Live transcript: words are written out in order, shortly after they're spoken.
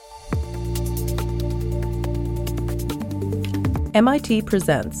MIT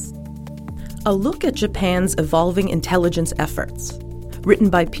presents a look at Japan's evolving intelligence efforts, written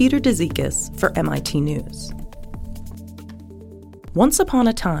by Peter Dizikis for MIT News. Once upon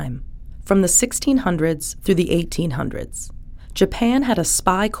a time, from the 1600s through the 1800s, Japan had a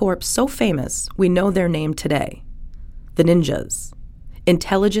spy corps so famous we know their name today: the ninjas,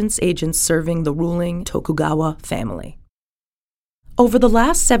 intelligence agents serving the ruling Tokugawa family. Over the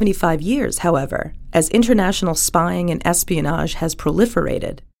last 75 years, however, as international spying and espionage has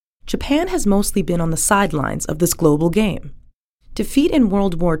proliferated, Japan has mostly been on the sidelines of this global game. Defeat in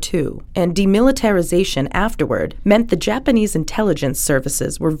World War II and demilitarization afterward meant the Japanese intelligence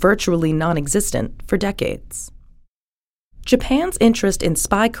services were virtually non-existent for decades. Japan's interest in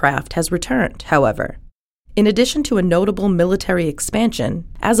spycraft has returned, however. In addition to a notable military expansion,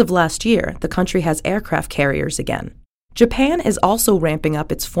 as of last year, the country has aircraft carriers again. Japan is also ramping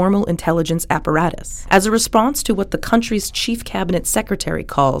up its formal intelligence apparatus as a response to what the country's chief cabinet secretary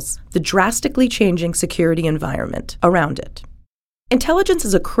calls the drastically changing security environment around it. Intelligence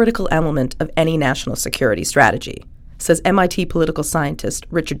is a critical element of any national security strategy, says MIT political scientist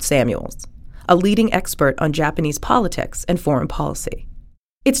Richard Samuels, a leading expert on Japanese politics and foreign policy.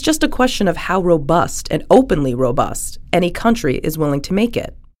 It's just a question of how robust and openly robust any country is willing to make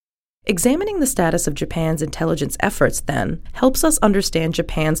it. Examining the status of Japan's intelligence efforts, then, helps us understand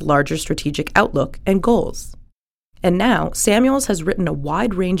Japan's larger strategic outlook and goals. And now, Samuels has written a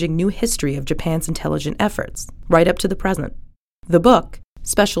wide-ranging new history of Japan's intelligence efforts, right up to the present. The book,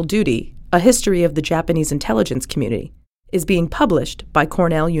 Special Duty: A History of the Japanese Intelligence Community, is being published by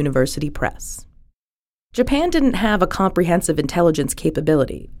Cornell University Press. Japan didn't have a comprehensive intelligence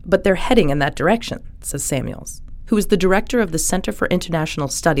capability, but they're heading in that direction, says Samuels, who is the director of the Center for International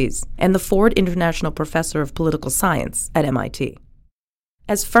Studies and the Ford International Professor of Political Science at MIT.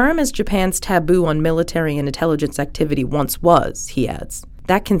 As firm as Japan's taboo on military and intelligence activity once was, he adds,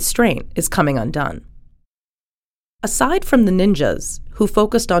 that constraint is coming undone. Aside from the ninjas, who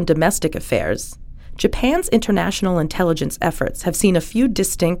focused on domestic affairs, Japan's international intelligence efforts have seen a few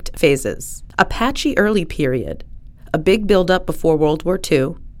distinct phases: a patchy early period, a big buildup before World War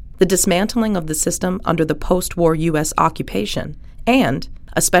II, the dismantling of the system under the post-war U.S. occupation, and,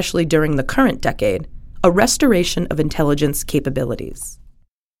 especially during the current decade, a restoration of intelligence capabilities.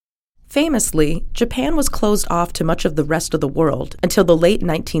 Famously, Japan was closed off to much of the rest of the world until the late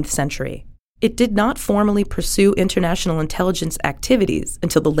 19th century. It did not formally pursue international intelligence activities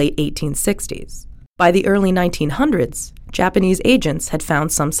until the late 1860s. By the early 1900s, Japanese agents had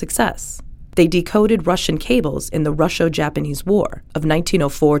found some success. They decoded Russian cables in the Russo-Japanese War of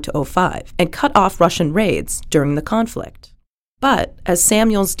 1904-05 and cut off Russian raids during the conflict. But, as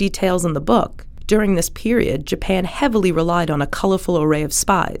Samuels details in the book, during this period, Japan heavily relied on a colorful array of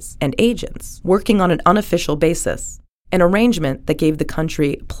spies and agents working on an unofficial basis, an arrangement that gave the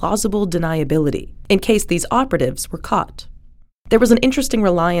country plausible deniability in case these operatives were caught. There was an interesting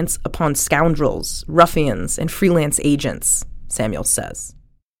reliance upon scoundrels, ruffians, and freelance agents, Samuels says.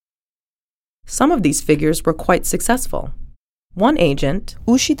 Some of these figures were quite successful. One agent,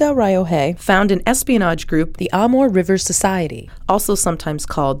 Ushida Ryohei, found an espionage group, the Amur River Society, also sometimes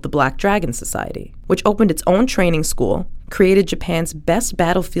called the Black Dragon Society, which opened its own training school, created Japan's best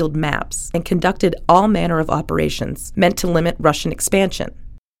battlefield maps, and conducted all manner of operations meant to limit Russian expansion.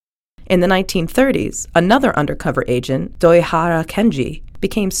 In the 1930s, another undercover agent, Doihara Kenji,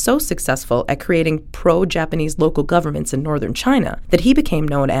 became so successful at creating pro-Japanese local governments in northern China that he became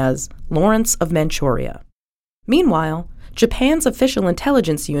known as Lawrence of Manchuria. Meanwhile, Japan's official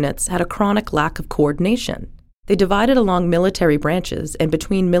intelligence units had a chronic lack of coordination. They divided along military branches and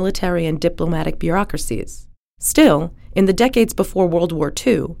between military and diplomatic bureaucracies. Still, in the decades before World War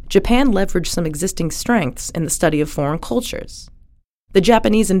II, Japan leveraged some existing strengths in the study of foreign cultures. The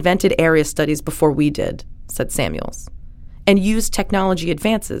Japanese invented area studies before we did, said Samuels, and used technology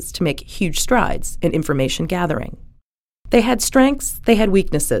advances to make huge strides in information gathering. They had strengths, they had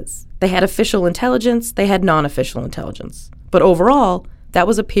weaknesses. They had official intelligence, they had non-official intelligence. But overall, that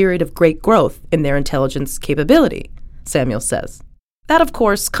was a period of great growth in their intelligence capability, Samuels says. That, of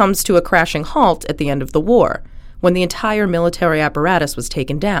course, comes to a crashing halt at the end of the war, when the entire military apparatus was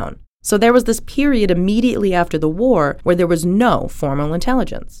taken down. So there was this period immediately after the war where there was no formal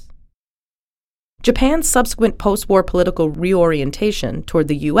intelligence. Japan's subsequent post-war political reorientation toward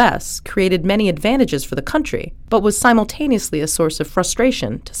the U.S. created many advantages for the country, but was simultaneously a source of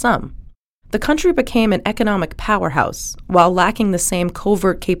frustration to some. The country became an economic powerhouse while lacking the same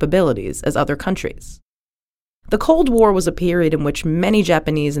covert capabilities as other countries. The Cold War was a period in which many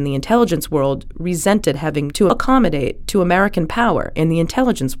Japanese in the intelligence world resented having to accommodate to American power in the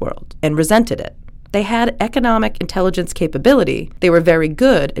intelligence world and resented it. They had economic intelligence capability. They were very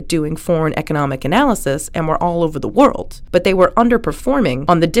good at doing foreign economic analysis and were all over the world, but they were underperforming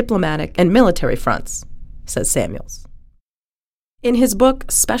on the diplomatic and military fronts, says Samuels. In his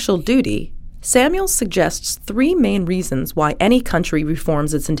book, Special Duty, Samuels suggests 3 main reasons why any country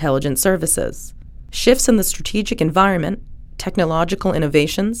reforms its intelligence services: shifts in the strategic environment, technological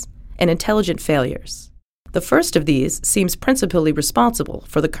innovations, and intelligent failures. The first of these seems principally responsible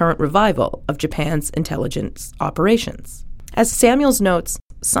for the current revival of Japan's intelligence operations. As Samuels notes,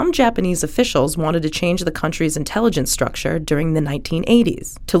 some Japanese officials wanted to change the country's intelligence structure during the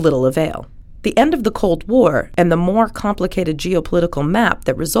 1980s, to little avail. The end of the Cold War and the more complicated geopolitical map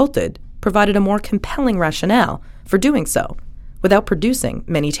that resulted provided a more compelling rationale for doing so, without producing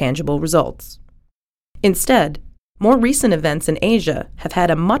many tangible results. Instead, more recent events in Asia have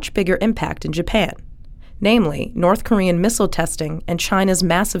had a much bigger impact in Japan, namely North Korean missile testing and China's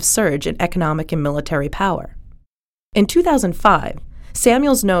massive surge in economic and military power. In 2005,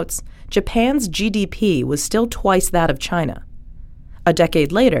 Samuels notes Japan's GDP was still twice that of China. A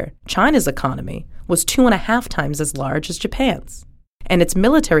decade later, China's economy was 2.5 times as large as Japan's, and its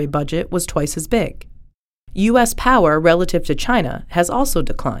military budget was twice as big. U.S. power relative to China has also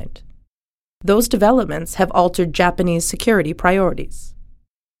declined. Those developments have altered Japanese security priorities.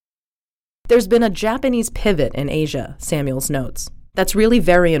 There's been a Japanese pivot in Asia, Samuels notes. That's really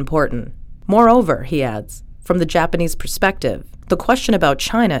very important. Moreover, he adds, from the Japanese perspective, the question about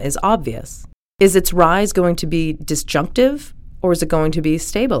China is obvious. Is its rise going to be disjunctive, or is it going to be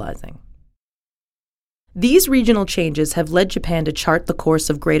stabilizing? These regional changes have led Japan to chart the course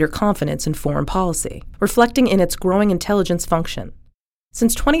of greater confidence in foreign policy, reflecting in its growing intelligence function.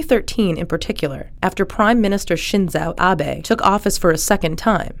 Since 2013 in particular, after Prime Minister Shinzo Abe took office for a second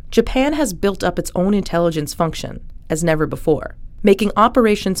time, Japan has built up its own intelligence function, as never before, making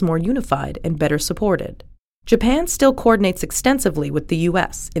operations more unified and better supported. Japan still coordinates extensively with the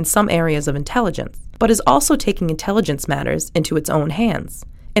U.S. in some areas of intelligence, but is also taking intelligence matters into its own hands,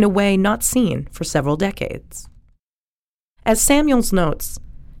 in a way not seen for several decades. As Samuels notes,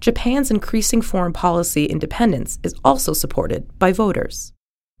 Japan's increasing foreign policy independence is also supported by voters.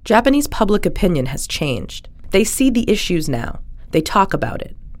 Japanese public opinion has changed. They see the issues now. They talk about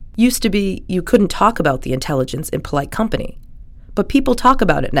it. Used to be, you couldn't talk about the intelligence in polite company. But people talk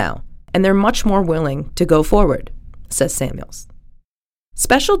about it now, and they're much more willing to go forward, says Samuels.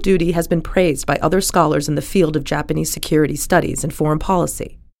 Special Duty has been praised by other scholars in the field of Japanese security studies and foreign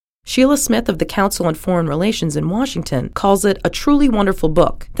policy. Sheila Smith of the Council on Foreign Relations in Washington calls it a truly wonderful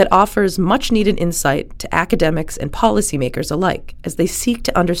book that offers much-needed insight to academics and policymakers alike as they seek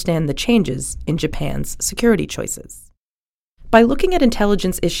to understand the changes in Japan's security choices. By looking at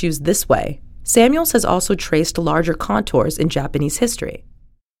intelligence issues this way, Samuels has also traced larger contours in Japanese history.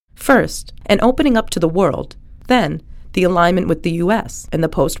 First, an opening up to the world, then the alignment with the U.S. and the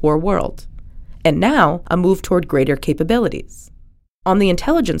post-war world, and now a move toward greater capabilities. On the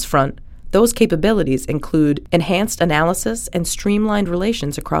intelligence front, those capabilities include enhanced analysis and streamlined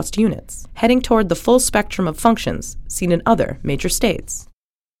relations across units, heading toward the full spectrum of functions seen in other major states.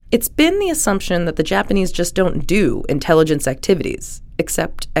 It's been the assumption that the Japanese just don't do intelligence activities,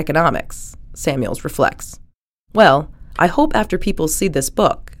 except economics, Samuels reflects. Well, I hope after people see this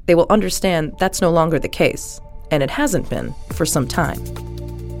book, they will understand that's no longer the case, and it hasn't been for some time.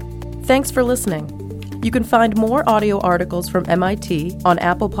 Thanks for listening. You can find more audio articles from MIT on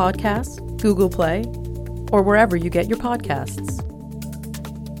Apple Podcasts, Google Play, or wherever you get your podcasts.